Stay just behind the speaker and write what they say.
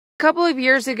couple of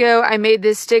years ago, I made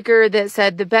this sticker that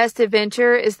said the best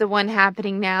adventure is the one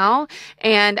happening now.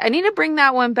 And I need to bring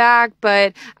that one back,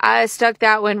 but I stuck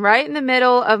that one right in the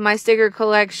middle of my sticker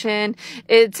collection.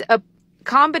 It's a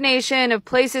combination of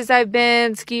places I've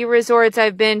been, ski resorts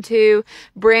I've been to,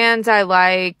 brands I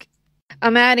like.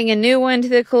 I'm adding a new one to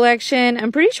the collection.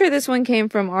 I'm pretty sure this one came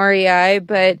from REI,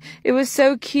 but it was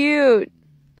so cute.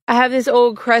 I have this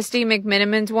old crusty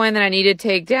McMenamins one that I need to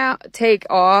take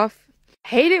off.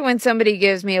 Hate it when somebody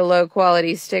gives me a low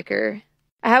quality sticker.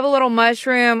 I have a little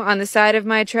mushroom on the side of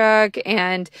my truck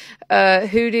and a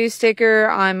hoodoo sticker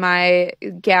on my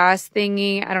gas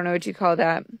thingy. I don't know what you call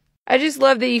that. I just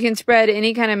love that you can spread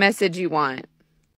any kind of message you want.